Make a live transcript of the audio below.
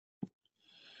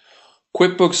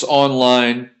QuickBooks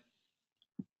Online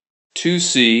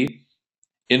 2C,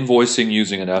 Invoicing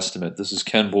Using an Estimate. This is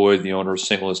Ken Boyd, the owner of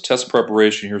St. Louis Test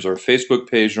Preparation. Here's our Facebook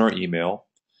page and our email,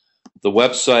 the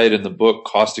website and the book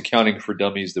Cost Accounting for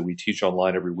Dummies that we teach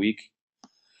online every week,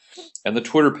 and the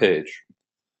Twitter page.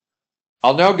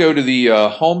 I'll now go to the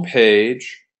home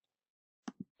page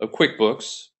of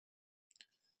QuickBooks,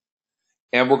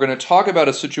 and we're going to talk about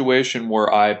a situation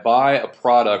where I buy a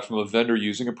product from a vendor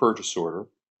using a purchase order.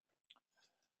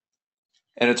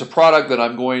 And it's a product that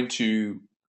I'm going to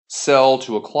sell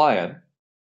to a client.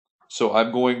 So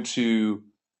I'm going to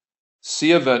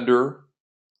see a vendor.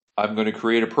 I'm going to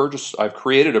create a purchase. I've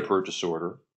created a purchase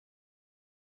order.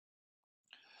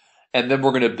 And then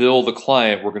we're going to bill the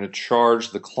client. We're going to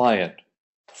charge the client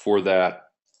for that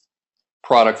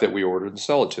product that we ordered and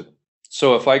sell it to them.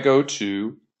 So if I go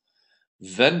to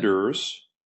vendors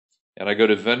and I go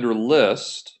to vendor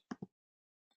list,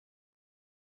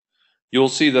 you'll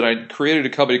see that I created a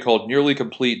company called Nearly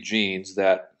Complete Jeans,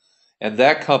 and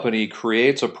that company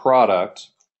creates a product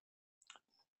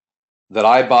that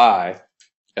I buy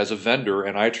as a vendor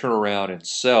and I turn around and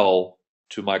sell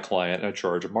to my client and I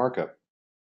charge a markup.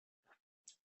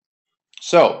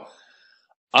 So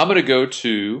I'm going to go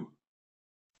to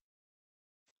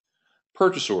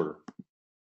purchase order.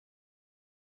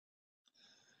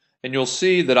 And you'll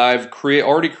see that I've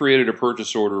already created a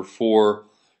purchase order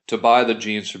to buy the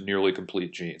jeans from Nearly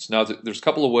Complete Jeans. Now, there's a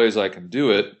couple of ways I can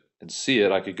do it and see it.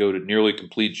 I could go to Nearly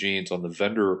Complete Jeans on the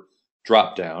vendor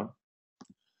drop down.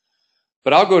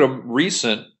 But I'll go to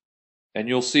recent, and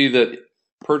you'll see that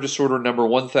purchase order number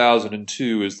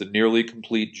 1002 is the Nearly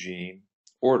Complete Jean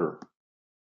order.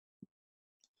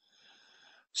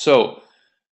 So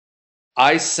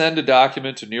I send a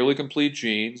document to Nearly Complete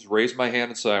Jeans, raise my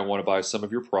hand and say, I want to buy some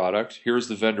of your product. Here's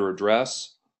the vendor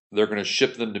address. They're going to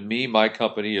ship them to me, my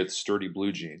company, at Sturdy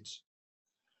Blue Jeans.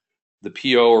 The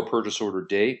PO or purchase order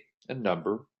date and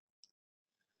number.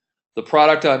 The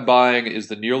product I'm buying is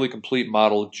the Nearly Complete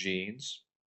model of jeans.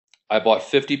 I bought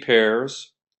 50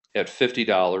 pairs at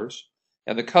 $50,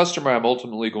 and the customer I'm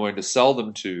ultimately going to sell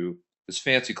them to is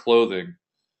Fancy Clothing,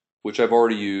 which I've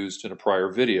already used in a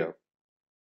prior video.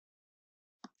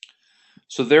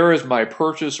 So there is my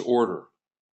purchase order.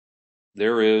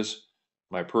 There is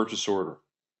my purchase order.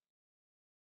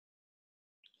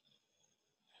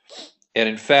 And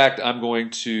in fact, I'm going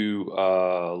to,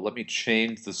 let me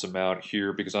change this amount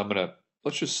here because I'm going to,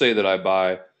 let's just say that I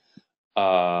buy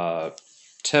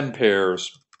 10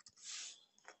 pairs,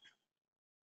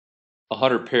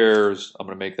 100 pairs, I'm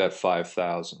going to make that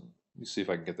 5,000. Let me see if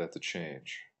I can get that to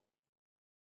change.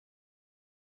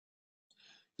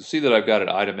 You see that I've got it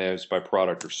itemized by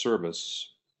product or service.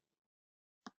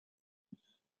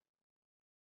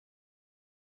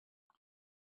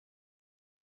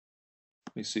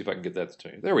 Let me see if I can get that to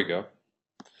change. There we go.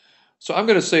 So I'm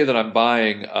going to say that I'm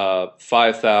buying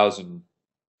 5,000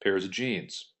 pairs of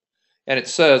jeans. And it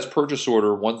says purchase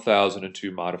order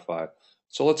 1002 modified.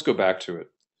 So let's go back to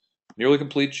it. Nearly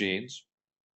Complete Jeans.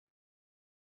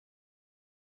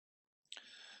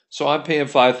 So I'm paying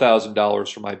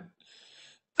 $5,000 for my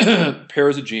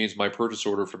pairs of jeans, my purchase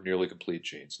order from Nearly Complete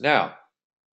Jeans. Now,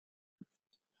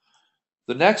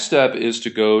 the next step is to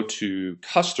go to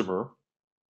customer.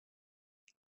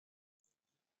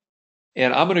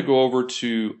 And I'm going to go over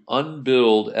to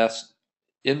unbilled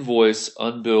invoice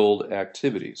unbilled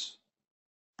activities.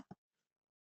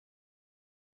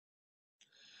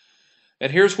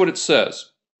 And here's what it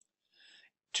says.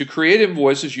 To create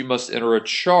invoices, you must enter a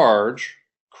charge,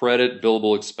 credit,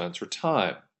 billable expense, or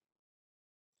time.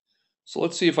 So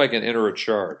let's see if I can enter a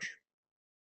charge.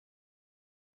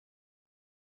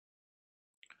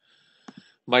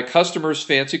 My customer's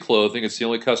Fancy Clothing. It's the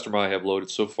only customer I have loaded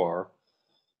so far.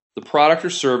 The product or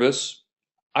service,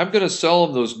 I'm going to sell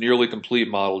them those Nearly Complete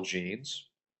model jeans.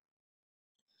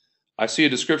 I see a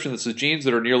description that says jeans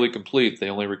that are nearly complete, they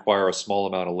only require a small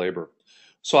amount of labor.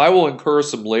 So I will incur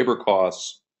some labor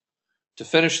costs to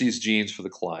finish these jeans for the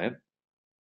client.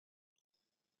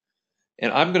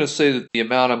 And I'm going to say that the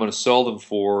amount I'm going to sell them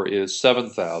for is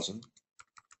 $7,000.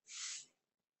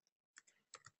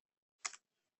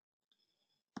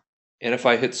 And if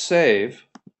I hit save,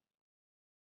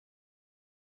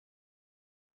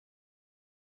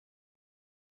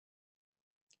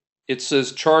 it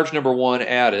says charge number 1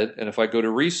 added. And if I go to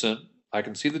recent, I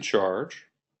can see the charge.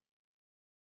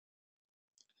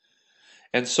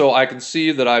 And so I can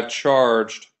see that I've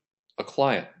charged a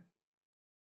client.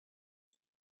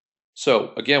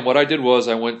 So again, what I did was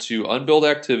I went to unbilled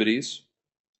activities.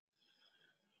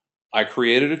 I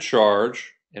created a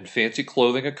charge and Fancy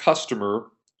Clothing a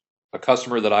customer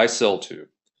that I sell to.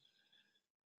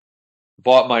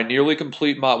 bought my nearly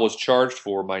complete model, was charged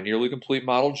for my nearly complete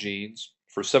model jeans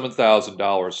for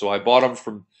 $7,000. So I bought them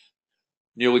from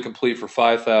nearly complete for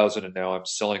 $5,000, and now I'm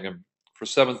selling them for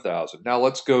 $7,000. Now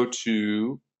let's go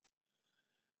to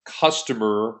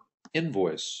customer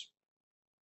invoice.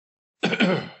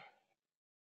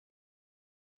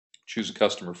 Choose a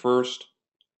customer first.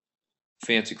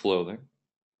 Fancy clothing.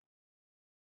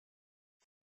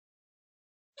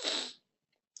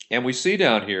 And we see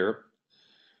down here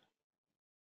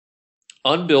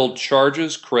unbilled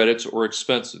charges, credits, or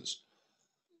expenses.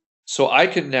 So I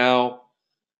can now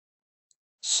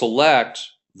select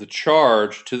the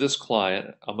charge to this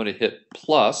client. I'm going to hit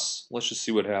plus. Let's just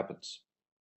see what happens.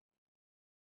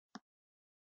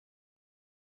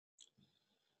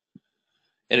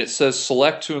 And it says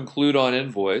select to include on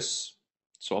invoice.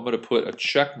 So I'm going to put a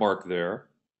check mark there.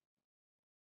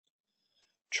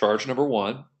 Charge number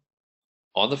 1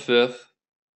 on the 5th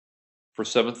for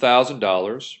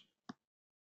 $7,000.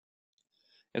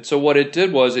 And so what it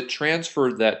did was it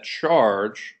transferred that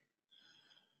charge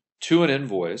to an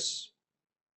invoice,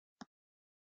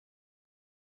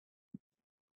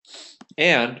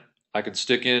 and I can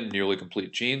stick in nearly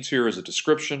complete jeans here as a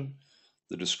description.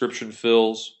 The description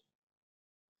fills.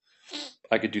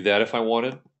 I could do that if I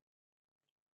wanted.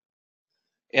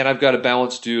 And I've got a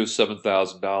balance due of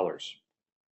 $7,000.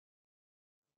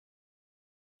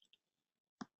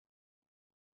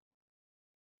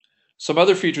 Some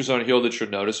other features on here that you'll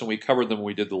notice, and we covered them when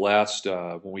we did the last,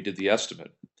 when we did the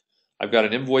estimate. I've got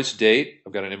an invoice date.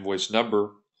 I've got an invoice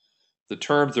number. The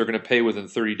terms they're going to pay within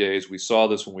 30 days. We saw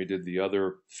this when we did the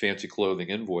other fancy clothing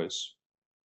invoice.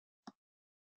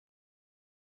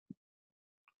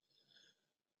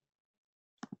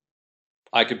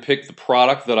 I can pick the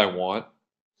product that I want.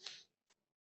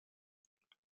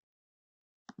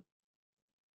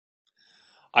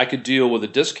 I could deal with a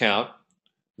discount.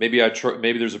 Maybe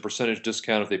there's a percentage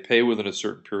discount if they pay within a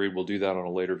certain period. We'll do that on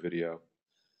a later video.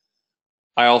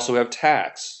 I also have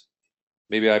tax.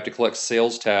 Maybe I have to collect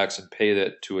sales tax and pay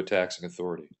that to a taxing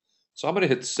authority. So I'm going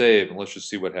to hit save, and let's just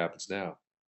see what happens now.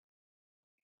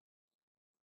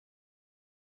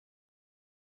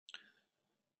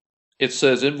 It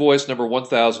says invoice number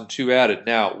 1002 added.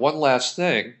 Now, one last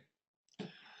thing.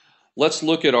 Let's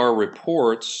look at our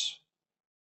reports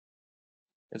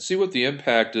and see what the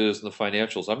impact is in the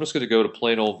financials. I'm just going to go to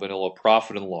plain old vanilla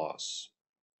profit and loss.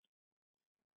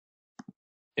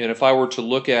 And if I were to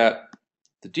look at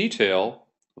the detail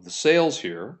of the sales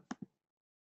here,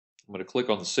 I'm going to click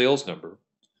on the sales number.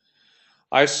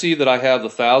 I see that I have the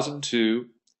 1,002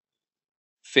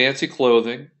 fancy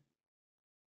clothing,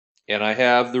 and I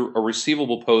have a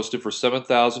receivable posted for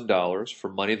 $7,000 for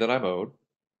money that I'm owed.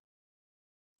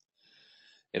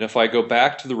 And if I go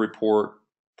back to the report,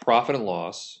 profit and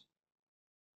loss,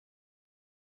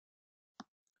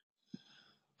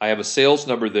 I have a sales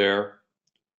number there,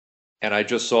 and I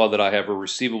just saw that I have a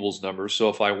receivables number. So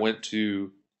if I went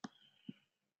to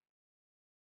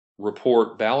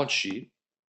report balance sheet,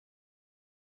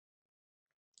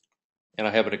 and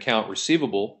I have an account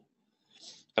receivable,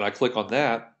 and I click on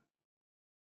that,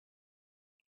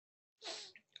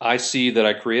 I see that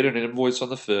I created an invoice on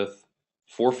the 5th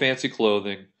for fancy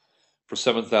clothing for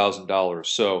 $7,000.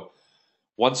 So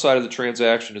one side of the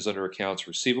transaction is under accounts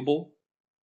receivable.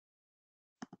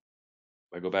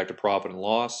 I go back to profit and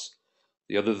loss.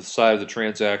 The other side of the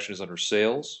transaction is under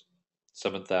sales,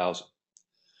 $7,000.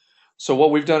 So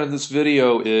what we've done in this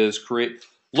video is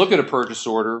look at a purchase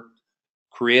order,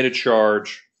 create a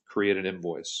charge, create an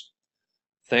invoice.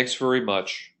 Thanks very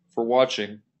much for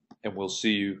watching, and we'll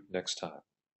see you next time.